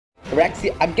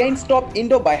Rexy again stopped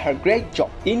Indo by her great jaw.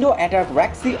 Indo attacked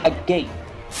Rexy again.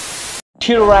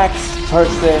 T-Rex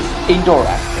vs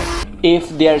Indoraptor. If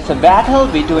there's a battle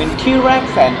between T-Rex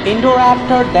and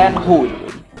Indoraptor, then who will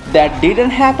win? That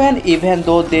didn't happen even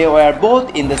though they were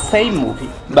both in the same movie.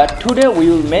 But today we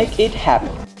will make it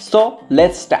happen. So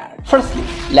let's start. Firstly,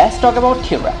 let's talk about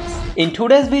T-Rex. In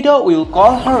today's video, we will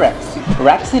call her Rexy.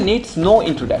 Rexy needs no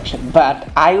introduction, but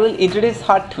I will introduce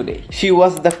her today. She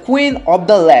was the queen of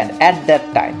the land at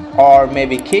that time, or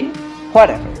maybe king,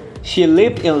 whatever. She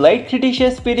lived in late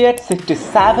Cretaceous period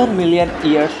 67 million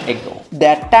years ago.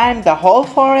 That time the whole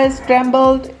forest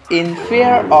trembled in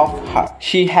fear of her.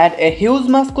 She had a huge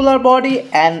muscular body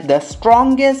and the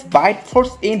strongest bite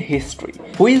force in history,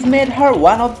 which made her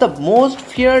one of the most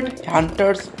feared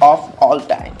hunters of all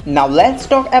time. Now let's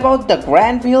talk about the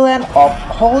grand villain of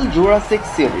whole Jurassic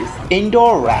series,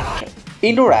 Indoraptor.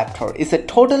 Indoraptor is a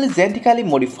totally genetically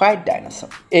modified dinosaur.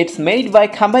 It's made by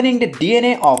combining the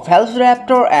DNA of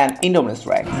Velociraptor and Indominus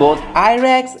Rex. Both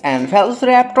I-Rex and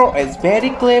Velociraptor is very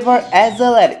clever,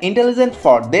 agile and intelligent.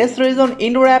 For this reason,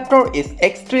 Indoraptor is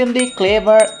extremely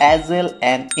clever, agile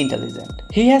and intelligent.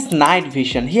 He has night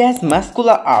vision, he has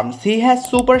muscular arms, he has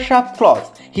super sharp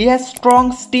claws, he has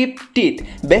strong steep teeth.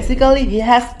 Basically, he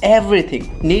has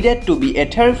everything needed to be a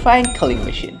terrifying killing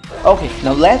machine. Okay,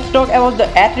 now let's talk about the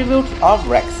attributes of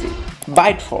Rexy.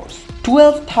 Bite force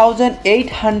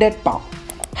 12,800 pounds,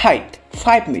 height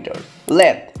 5 meters,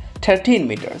 length 13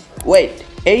 meters, weight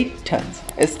 8 tons,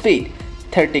 speed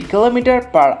 30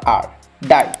 km/h.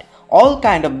 Diet all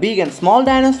kind of big and small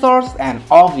dinosaurs and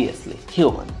obviously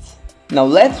humans. Now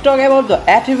let's talk about the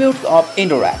attributes of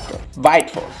Indoraptor. Bite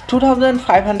force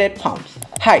 2,500 pounds,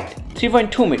 height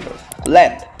 3.2 meters,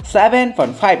 length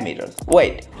 7.5 meters,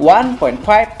 weight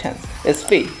 1.5 tons,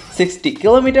 speed 60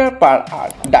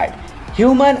 km/h. Diet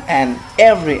human and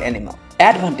every animal.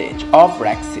 Advantage of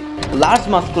Rexy: large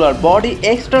muscular body,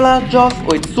 extra large jaws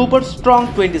with super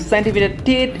strong 20 cm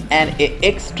teeth and a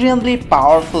extremely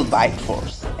powerful bite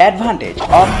force. Advantage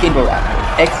of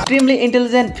Indoraptor: extremely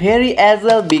intelligent, very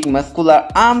agile, big muscular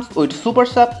arms with super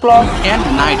sharp claws and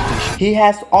night vision. He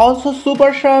has also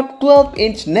super sharp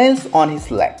 12-inch nails on his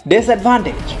leg.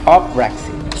 Disadvantage of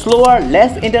Rexy: slower,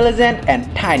 less intelligent and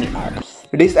tiny arms.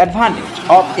 Disadvantage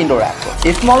of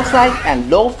Indoraptor: small size and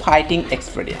low fighting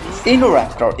experience.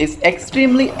 Indoraptor is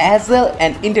extremely agile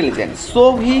and intelligent,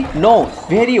 so he knows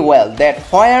very well that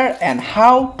where and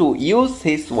how to use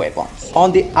his weapons.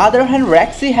 On the other hand,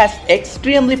 Rexy has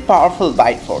extremely powerful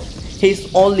bite force. His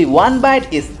only one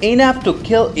bite is enough to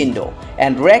kill Indo,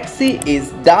 and Rexy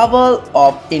is double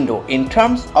of Indo in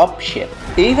terms of shape.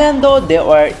 Even though they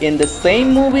were in the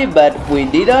same movie, but we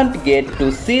didn't get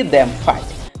to see them fight.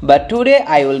 But today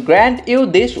I will grant you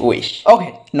this wish.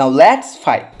 Okay, now let's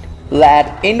fight.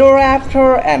 Let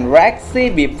Indoraptor and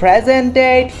Rexy be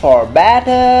presented for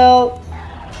battle.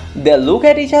 They look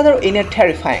at each other in a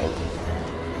terrifying way.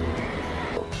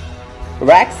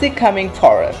 Rexy coming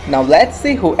forward. Now let's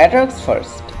see who attacks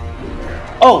first.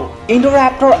 Oh,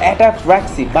 Indoraptor attacks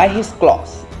Rexy by his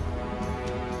claws.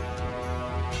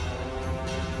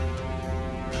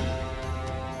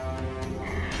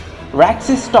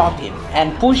 Rexy stopped him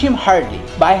and pushed him hardly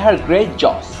by her great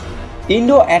jaws.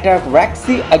 Indo attacked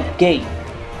Rexy again.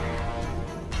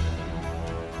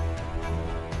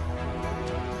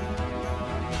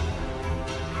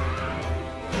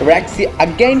 Rexy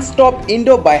again stopped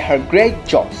Indo by her great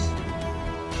jaws.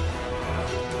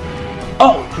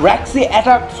 Oh, Rexy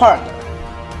attacked further.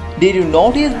 Did you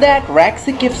notice that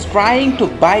Rexy keeps trying to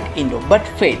bite Indo but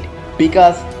failed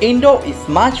because Indo is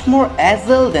much more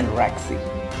agile than Rexy.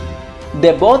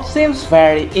 They both seem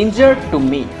very injured to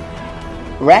me.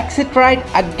 Rexy tried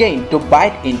again to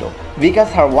bite Indo because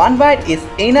her one bite is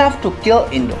enough to kill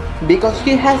Indo because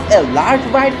she has a large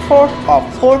bite force of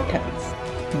 4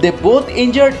 tons. They both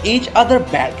injured each other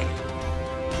badly.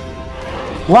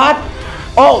 What?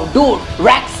 Oh dude,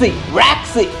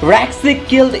 Rexy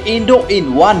killed Indo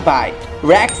in one bite.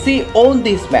 Rexy won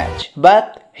this match,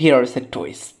 but here's a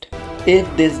twist. If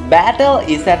this battle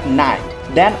is at night,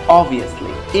 then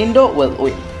obviously Indo will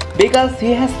win because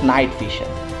he has night vision.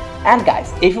 And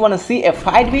guys, if you want to see a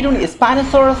fight between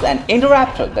Spinosaurus and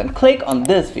Indoraptor, then click on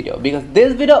this video because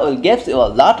this video will give you a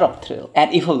lot of thrill.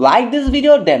 And if you like this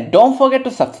video, then don't forget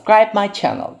to subscribe my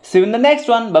channel. See you in the next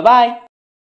one. Bye bye.